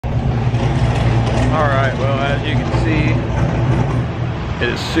Alright, well, as you can see, it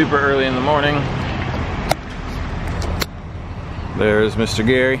is super early in the morning. There's Mr.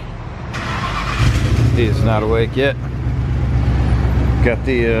 Gary. He is not awake yet. Got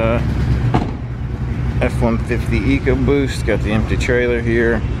the F-150 EcoBoost, got the empty trailer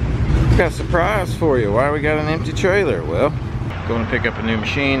here. Got a surprise for you. Why we got an empty trailer? Well, going to pick up a new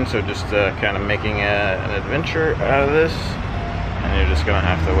machine, so just kind of making an adventure out of this. And you're just gonna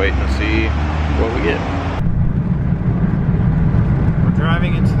have to wait and see what we get. We're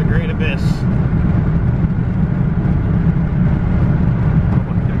driving into the great abyss. I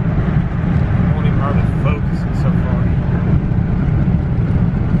won't even hardly focus it so far.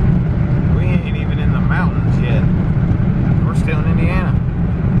 We ain't even in the mountains yet. We're still in Indiana.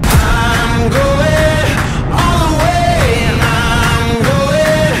 I'm going all the way, and I'm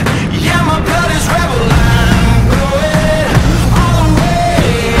going, yeah, my blood is rebel. I'm going all the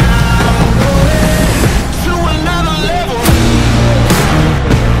way, I'm going to another level.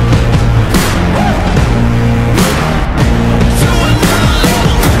 To another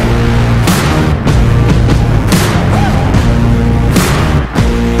level.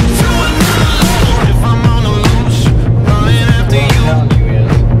 To another level. If I'm on the loose, running after you.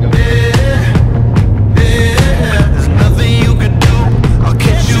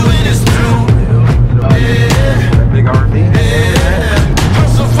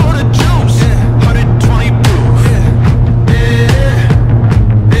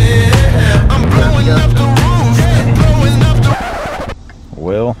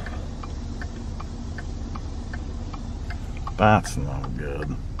 Well, that's not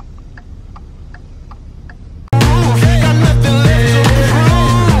good.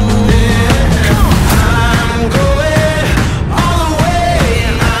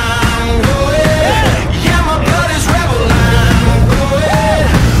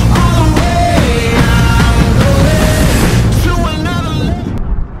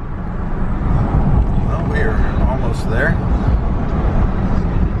 Well, we're almost there.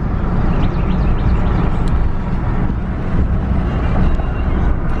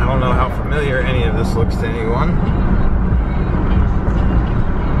 Any of this looks to anyone,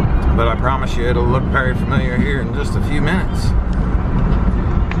 but I promise you it'll look very familiar here in just a few minutes.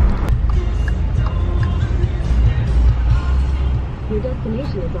 Your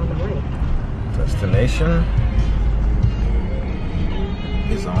destination is on the right. Destination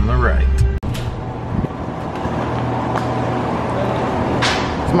is on the right.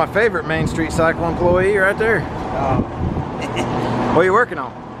 It's my favorite Main Street Cycle employee right there. What are you working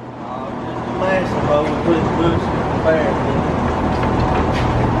on? What's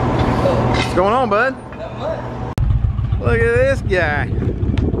going on, bud? Look at this guy.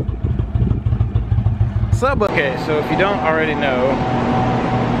 What's up, bud? Okay, so if you don't already know,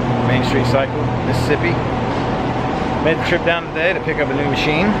 Main Street Cycle, Mississippi, made the trip down today to pick up a new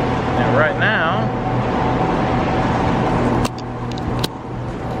machine. And right now,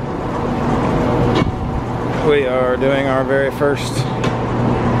 we are doing our very first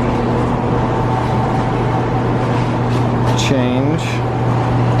change.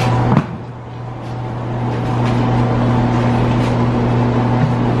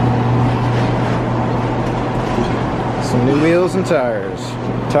 Some new wheels and tires.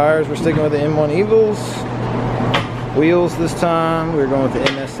 Tires, we're sticking with the M1 Evils. Wheels this time, we're going with the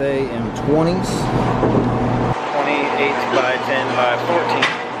MSA M20s. 28 by 10 by 14.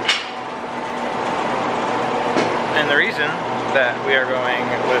 And the reason that we are going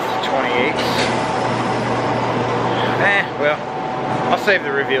with 28s, well, I'll save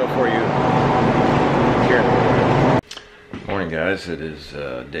the reveal for you here. Morning, guys. It is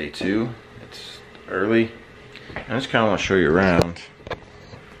day 2. It's early. I just kind of want to show you around.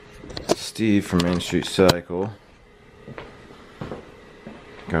 Steve from Main Street Cycle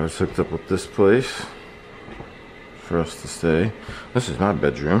got us hooked up with this place for us to stay. This is my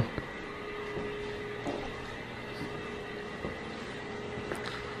bedroom.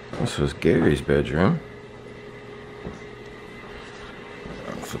 This was Gary's bedroom.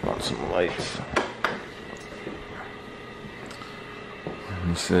 Flip on some lights.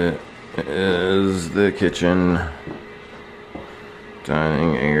 This is the kitchen,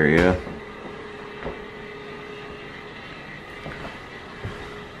 dining area.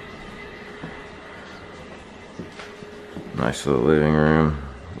 Nice little living room.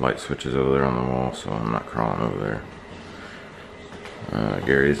 Light switches over there on the wall, so I'm not crawling over there.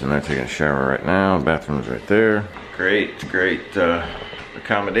 Gary's in there taking a shower right now. Bathroom's right there. Great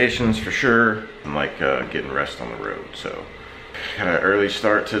accommodations for sure. And like getting rest on the road. So got an early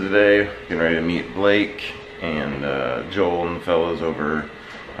start to today. Getting ready to meet Blake and Joel and the fellas over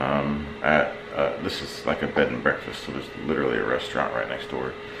at This is like a bed and breakfast, so there's literally a restaurant right next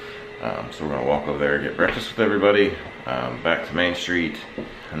door. So we're gonna walk over there, get breakfast with everybody, back to Main Street,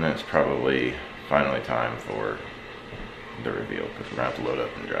 and then it's probably finally time for the reveal, because we're gonna have to load up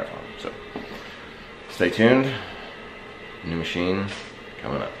and drive home. So stay tuned. New machine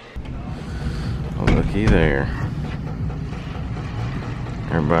coming up. Oh, looky there.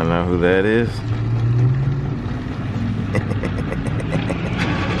 Everybody know who that is?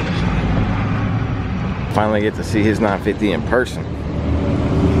 Finally get to see his 950 in person.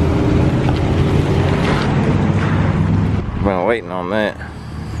 Been waiting on that.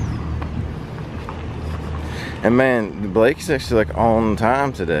 And man, Blake's actually like on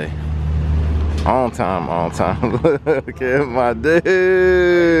time today. On time, on time. Look at my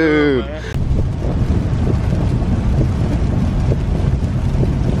dude.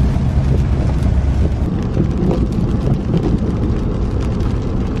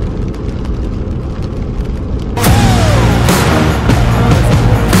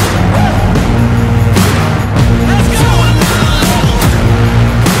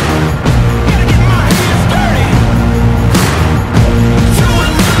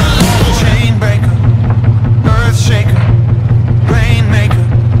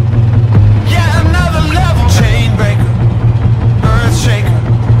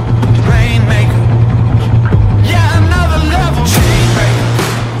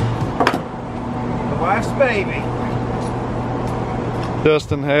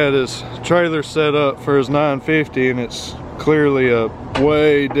 Dustin had his trailer set up for his 950, and it's clearly a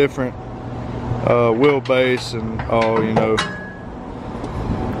way different wheelbase and all, you know.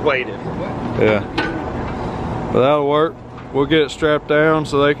 Way different. Yeah. But that'll work. We'll get it strapped down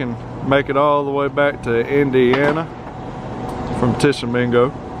so they can make it all the way back to Indiana from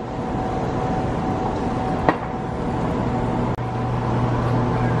Tishomingo.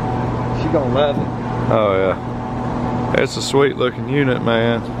 She gonna love it. Oh yeah. It's a sweet looking unit,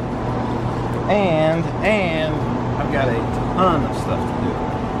 man. And I've got a ton of stuff to do.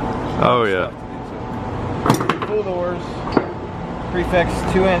 Oh yeah. Full doors, Prefix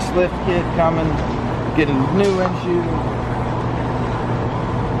 2-inch lift kit coming, getting new windshield.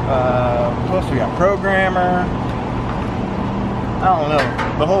 Plus we got programmer. I don't know.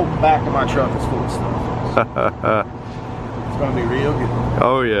 The whole back of my truck is full of stuff. It's gonna be real good.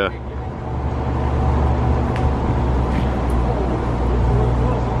 Oh yeah.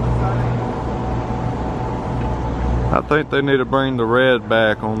 I think they need to bring the red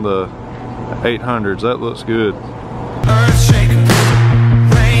back on the 800s. That looks good. Earth shaker.